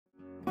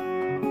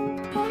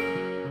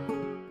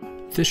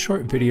This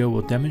short video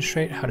will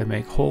demonstrate how to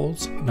make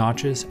holes,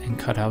 notches, and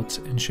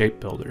cutouts in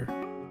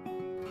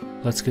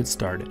ShapeBuilder. Let's get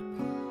started.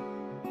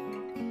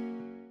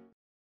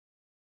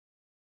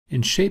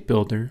 In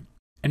ShapeBuilder,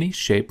 any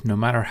shape, no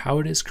matter how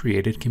it is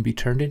created, can be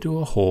turned into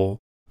a hole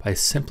by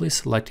simply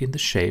selecting the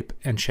shape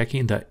and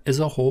checking the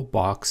Is a Hole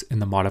box in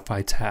the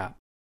Modify tab.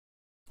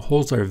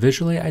 Holes are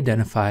visually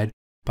identified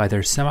by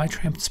their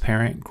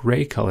semi-transparent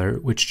gray color,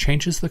 which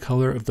changes the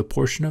color of the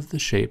portion of the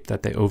shape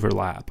that they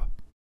overlap.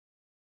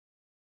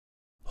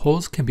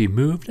 Holes can be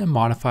moved and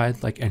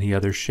modified like any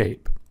other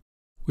shape.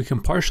 We can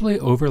partially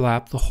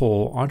overlap the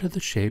hole onto the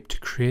shape to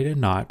create a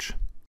notch.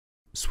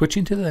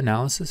 Switching to the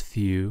analysis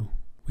view,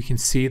 we can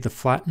see the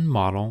flattened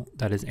model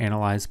that is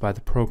analyzed by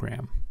the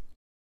program.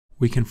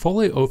 We can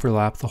fully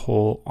overlap the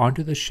hole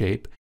onto the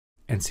shape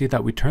and see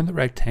that we turn the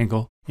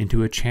rectangle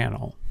into a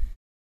channel.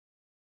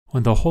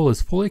 When the hole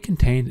is fully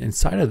contained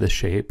inside of the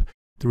shape,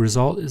 the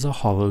result is a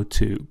hollow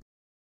tube.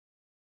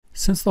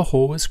 Since the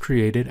hole was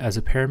created as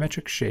a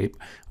parametric shape,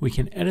 we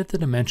can edit the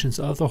dimensions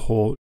of the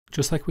hole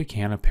just like we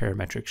can a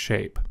parametric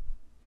shape.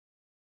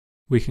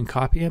 We can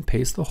copy and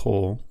paste the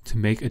hole to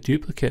make a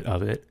duplicate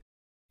of it,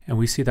 and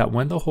we see that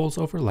when the holes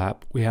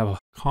overlap, we have a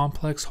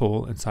complex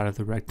hole inside of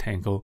the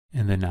rectangle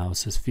in the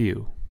analysis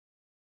view.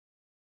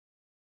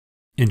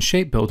 In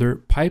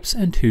ShapeBuilder, pipes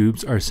and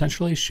tubes are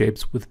essentially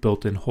shapes with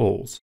built-in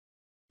holes.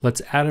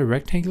 Let's add a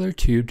rectangular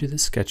tube to the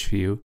sketch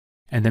view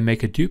and then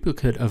make a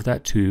duplicate of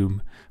that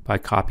tube by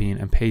copying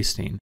and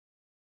pasting.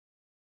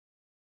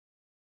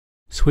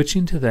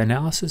 Switching to the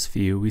analysis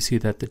view, we see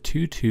that the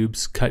two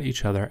tubes cut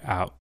each other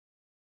out.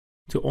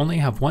 To only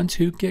have one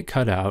tube get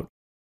cut out,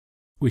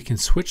 we can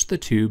switch the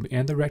tube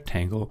and the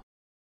rectangle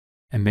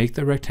and make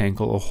the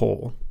rectangle a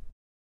hole.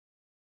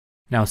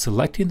 Now,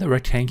 selecting the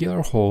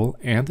rectangular hole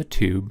and the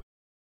tube,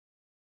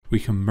 we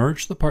can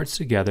merge the parts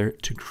together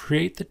to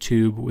create the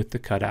tube with the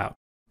cutout.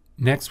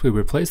 Next, we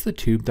replace the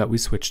tube that we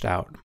switched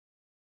out.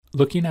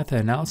 Looking at the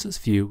analysis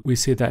view, we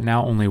see that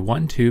now only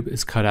one tube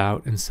is cut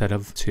out instead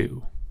of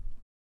two.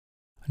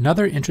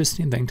 Another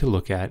interesting thing to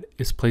look at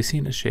is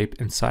placing a shape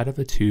inside of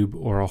a tube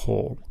or a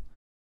hole.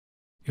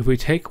 If we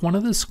take one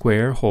of the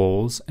square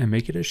holes and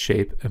make it a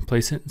shape and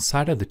place it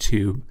inside of the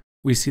tube,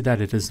 we see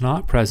that it is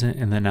not present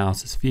in the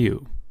analysis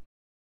view.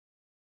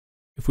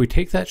 If we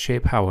take that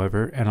shape,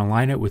 however, and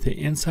align it with the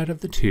inside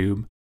of the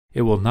tube,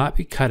 it will not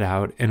be cut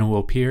out and it will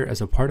appear as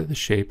a part of the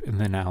shape in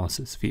the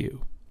analysis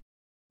view.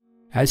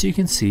 As you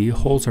can see,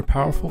 holes are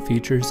powerful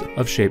features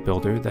of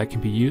ShapeBuilder that can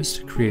be used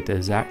to create the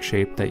exact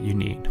shape that you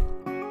need.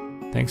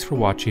 Thanks for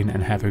watching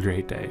and have a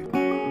great day.